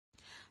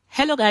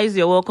Hello guys,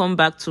 you're welcome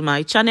back to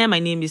my channel. My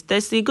name is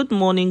Tessie. Good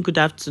morning, good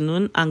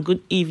afternoon, and good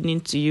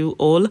evening to you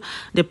all,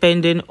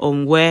 depending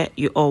on where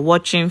you are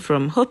watching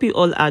from. Hope you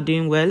all are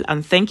doing well,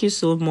 and thank you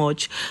so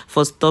much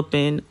for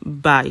stopping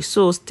by.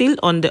 So, still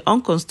on the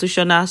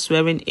unconstitutional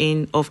swearing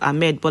in of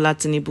Ahmed Bola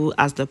Tinubu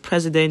as the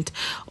President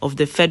of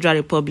the Federal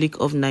Republic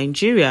of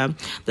Nigeria,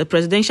 the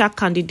presidential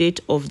candidate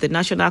of the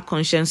National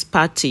Conscience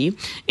Party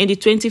in the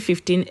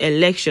 2015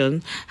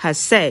 election has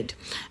said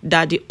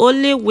that the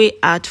only way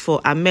out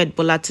for Ahmed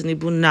Bola Tinubu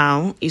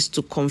now is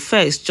to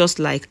confess, just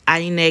like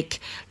INEC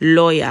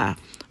lawyer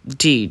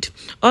did.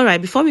 All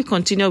right, before we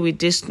continue with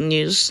this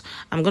news,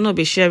 I'm going to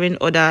be sharing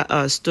other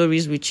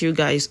stories with you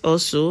guys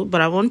also,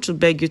 but I want to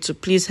beg you to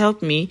please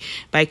help me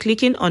by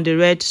clicking on the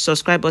red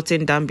subscribe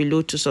button down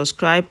below to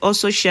subscribe.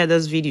 Also share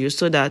this video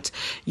so that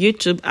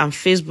YouTube and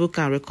Facebook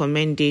can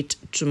recommend it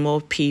to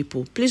more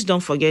people. Please don't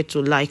forget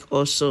to like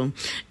also.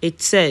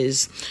 It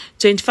says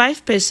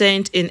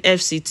 25% in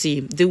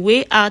FCT. The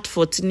way out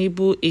for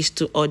Tinubu is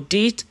to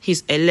audit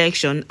his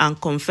election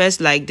and confess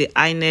like the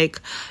INEC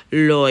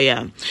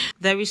lawyer.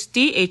 There is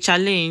still a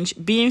challenge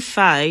being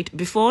filed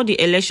before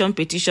the Election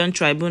Petition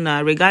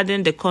Tribunal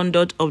regarding the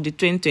conduct of the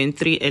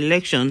 2023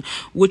 election,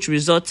 which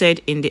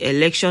resulted in the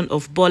election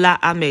of Bola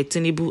Ahmed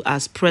Tinubu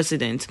as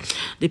president.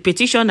 The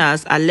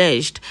petitioners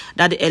alleged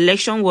that the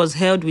election was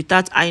held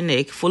without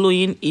INEC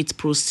following its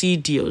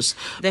procedures.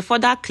 They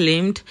further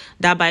claimed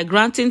that by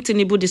granting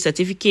Tinubu the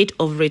certificate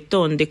of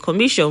return, the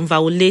commission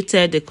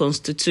violated the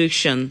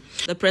constitution.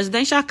 The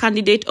presidential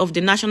candidate of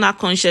the National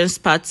Conscience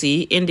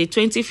Party in the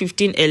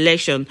 2015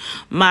 election,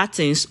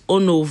 Martins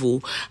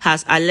Onovo,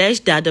 has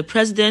alleged that the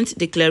president's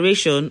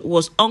declaration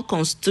was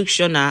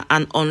unconstitutional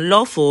and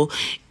unlawful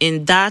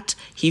in that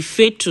he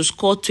failed to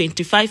score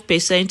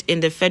 25% in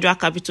the Federal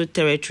Capital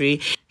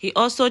Territory. He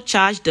also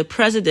charged the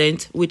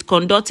president with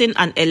conducting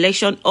an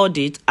election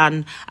audit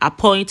and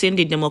appointing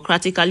the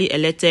democratically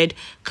elected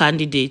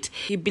candidate.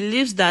 He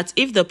believes that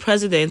if the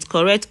president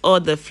corrects all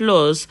the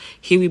flaws,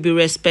 he will be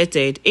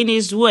respected. In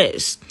his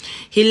words,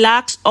 he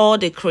lacks all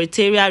the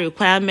criteria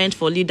requirement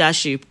for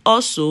leadership.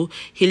 Also,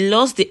 he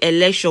lost the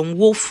election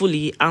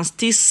woefully and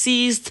still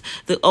seized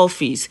the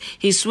office.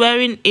 His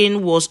swearing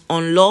in was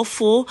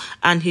unlawful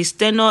and his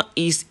tenure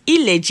is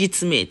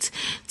illegitimate.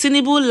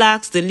 Tinubu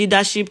lacks the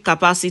leadership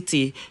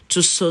capacity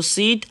to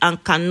succeed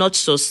and cannot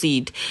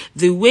succeed.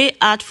 The way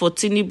out for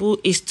Tinubu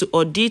is to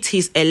audit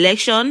his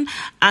election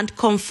and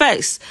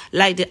confess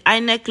like the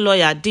INEC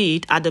lawyer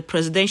did at the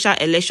Presidential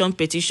Election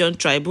Petition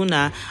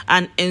Tribunal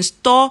and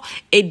install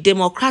a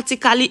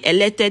democratically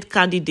elected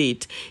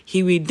candidate.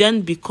 He will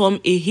then become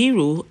a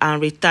hero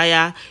and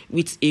retire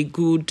with a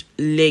good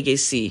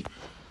legacy.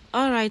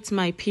 All right,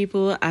 my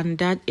people, and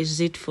that is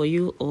it for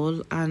you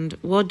all. And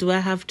what do I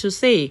have to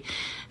say?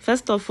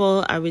 First of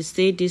all, I will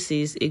say this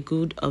is a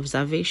good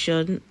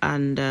observation,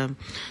 and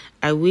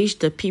I wish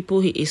the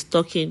people he is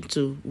talking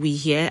to will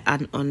hear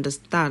and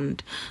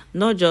understand.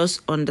 Not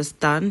just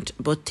understand,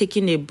 but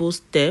taking a bold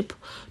step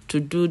to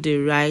do the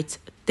right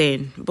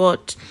thing.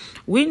 But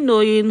we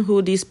knowing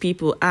who these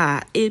people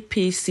are,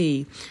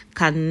 APC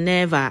can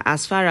never,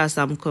 as far as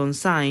I'm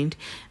concerned,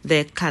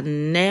 they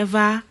can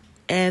never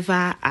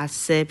ever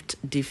accept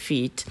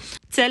defeat.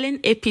 Telling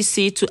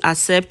APC to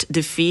accept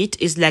defeat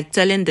is like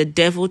telling the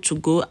devil to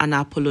go and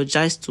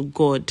apologize to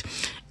God.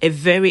 A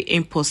very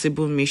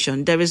impossible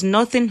mission. There is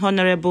nothing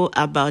honorable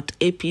about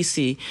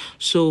APC,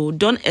 so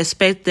don't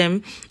expect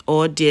them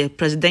or their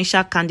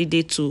presidential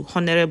candidate to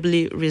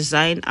honorably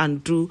resign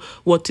and do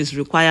what is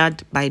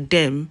required by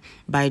them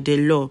by the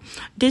law.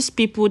 These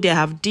people, they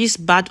have this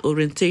bad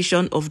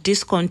orientation of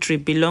this country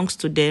belongs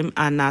to them,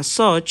 and as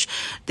such,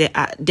 they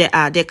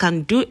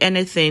can do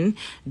anything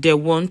they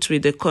want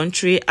with the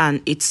country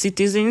and its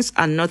citizens,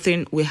 and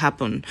nothing will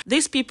happen.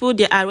 These people,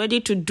 they are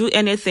ready to do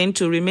anything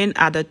to remain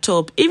at the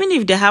top, even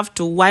if they have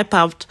to wipe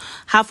out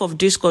half of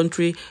this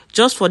country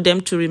just for them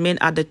to remain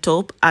at the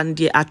top and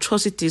the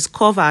atrocities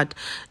covered.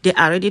 They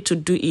are ready to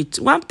do it.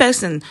 One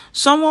person,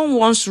 someone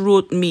once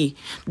wrote me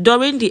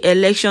during the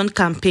election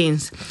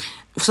campaigns.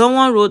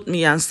 Someone wrote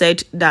me and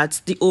said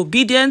that the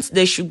obedience,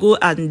 they should go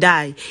and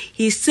die.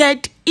 He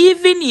said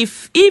even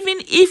if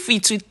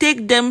it will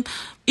take them,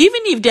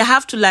 even if they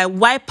have to like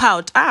wipe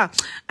out, I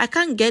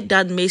can't get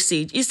that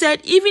message. He said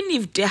even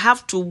if they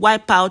have to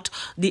wipe out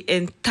the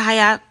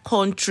entire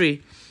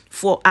country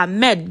for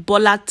Ahmed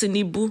Bola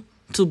Tinubu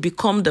to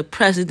become the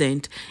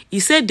president, he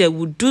said they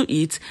would do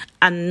it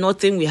and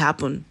nothing will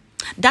happen.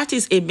 That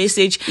is a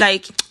message.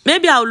 Like,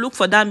 maybe I'll look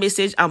for that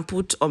message and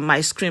put on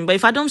my screen, but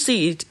if I don't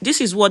see it,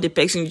 this is what the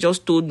person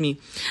just told me.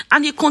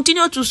 And he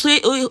continued to say,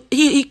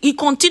 he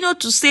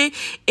continued to say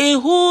a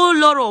whole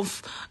lot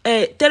of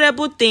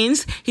terrible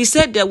things. He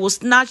said they will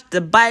snatch the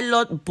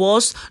ballot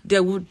box, they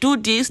will do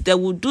this, they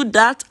will do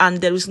that,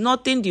 and there is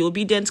nothing the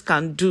obedient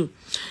can do.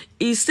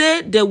 He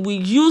said they will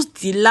use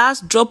the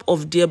last drop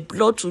of their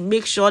blood to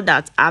make sure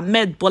that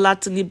Ahmed Bola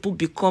Tinubu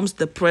becomes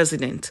the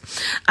president.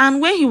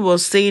 And when he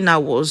was saying, I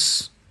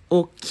was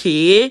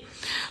okay.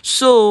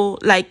 So,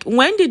 like,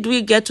 when did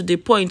we get to the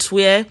point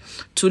where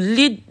to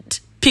lead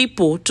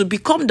people to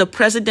become the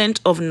president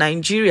of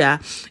Nigeria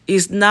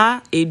is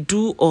now a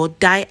do or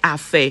die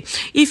affair.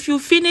 If you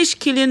finish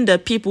killing the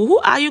people, who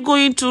are you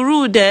going to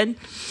rule then?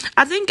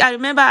 I think I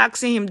remember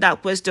asking him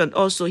that question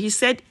also. He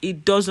said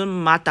it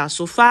doesn't matter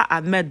so far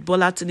Ahmed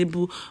Bola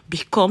Tinubu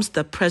becomes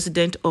the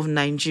president of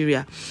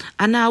Nigeria.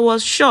 And I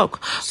was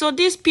shocked. So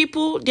these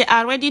people, they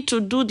are ready to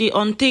do the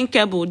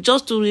unthinkable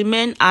just to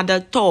remain at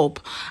the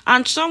top.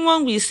 And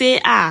someone will say,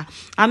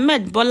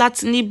 Ahmed Bola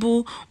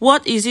Tinubu,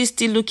 what is he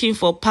still looking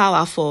for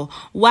power for?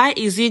 Why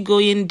is he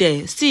going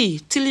there?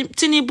 See,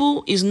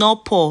 Tinubu is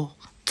not poor.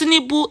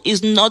 Tinubu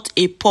is not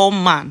a poor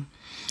man.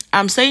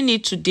 I'm saying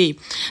it today.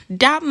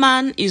 That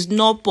man is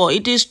not poor.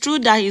 It is true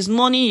that his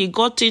money, he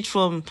got it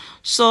from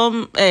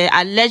some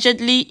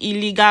allegedly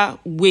illegal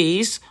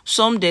ways.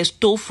 Some they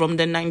stole from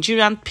the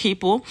Nigerian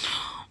people.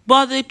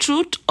 But the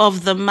truth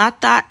of the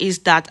matter is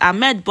that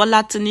Ahmed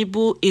Bola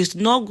Tinubu is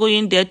not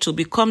going there to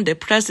become the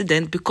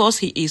president because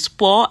he is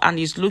poor and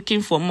is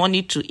looking for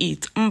money to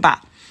eat. Mba.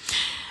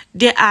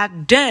 They are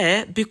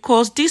there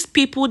because these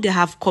people, they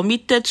have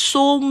committed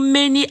so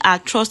many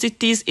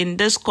atrocities in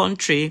this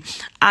country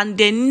and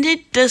they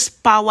need this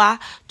power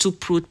to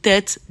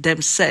protect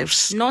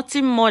themselves.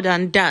 Nothing more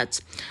than that.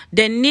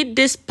 They need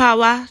this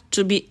power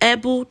to be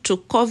able to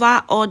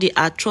cover all the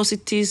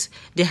atrocities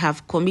they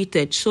have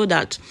committed so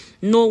that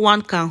no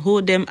one can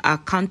hold them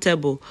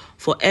accountable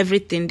for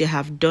everything they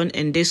have done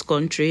in this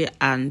country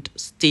and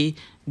still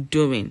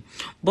doing.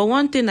 But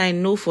one thing I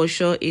know for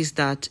sure is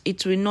that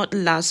it will not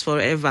last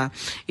forever.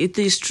 It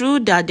is true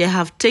that they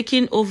have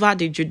taken over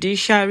the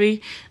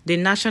judiciary, the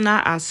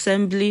National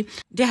Assembly.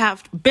 They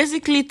have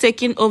basically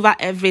taken over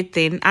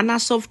everything. And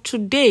as of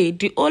today,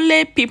 the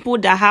only people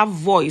that have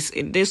voice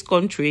in this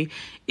country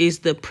is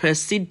the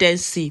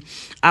presidency.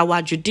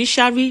 Our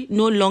judiciary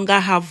no longer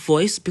have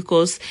voice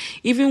because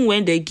even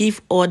when they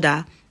give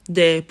order,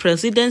 the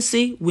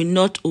presidency will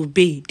not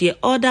obey. The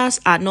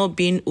orders are not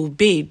being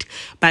obeyed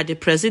by the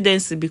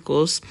presidency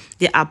because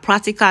they are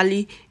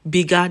practically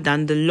bigger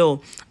than the law.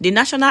 The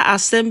National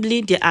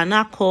Assembly, they are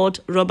now called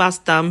rubber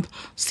stamp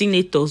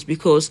senators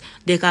because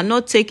they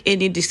cannot take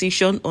any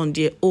decision on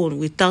their own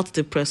without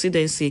the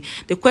presidency.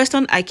 The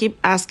question I keep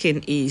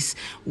asking is,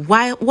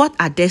 what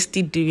are they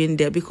still doing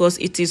there? Because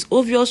it is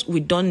obvious we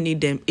don't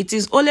need them. It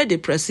is only the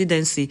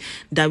presidency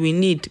that we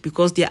need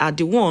because they are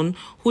the one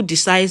who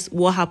decides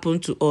what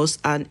happened to us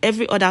and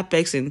every other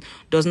person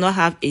does not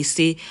have a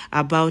say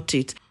about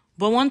it.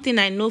 But one thing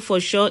I know for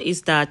sure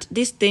is that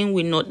this thing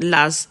will not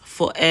last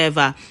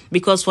forever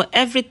because for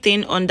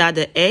everything under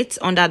the earth,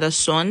 under the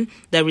sun,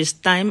 there is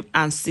time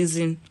and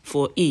season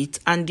for it.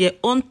 And their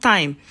own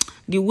time,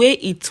 the way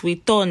it will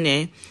turn,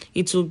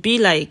 it will be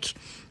like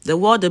the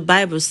word the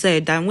Bible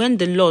said that when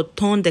the Lord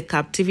turned the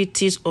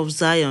captivities of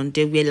Zion,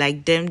 they were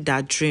like them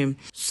that dream.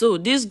 So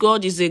this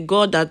God is a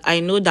God that I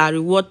know that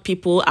reward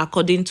people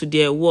according to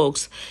their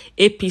works.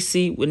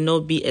 APC will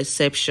not be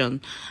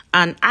exception.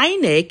 And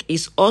INEC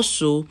is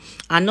also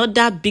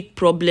another big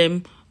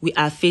problem we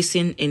are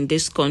facing in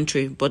this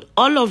country. But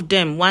all of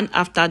them, one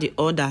after the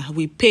other,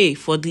 will pay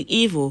for the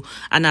evil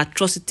and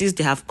atrocities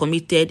they have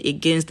committed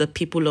against the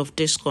people of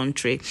this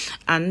country.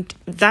 And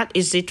that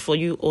is it for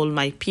you all,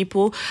 my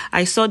people.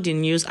 I saw the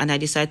news and I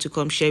decided to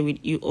come share with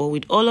you all.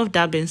 With all of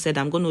that being said,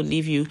 I'm going to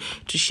leave you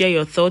to share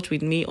your thoughts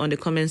with me on the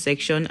comment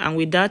section. And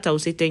with that, I will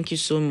say thank you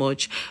so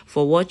much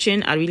for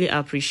watching. I really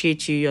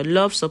appreciate you. Your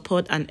love,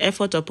 support, and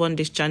effort upon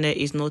this channel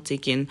is not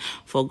taken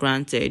for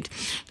granted.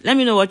 Let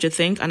me know what you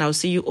think, and I'll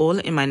see you all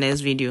in my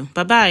next video.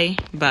 Bye.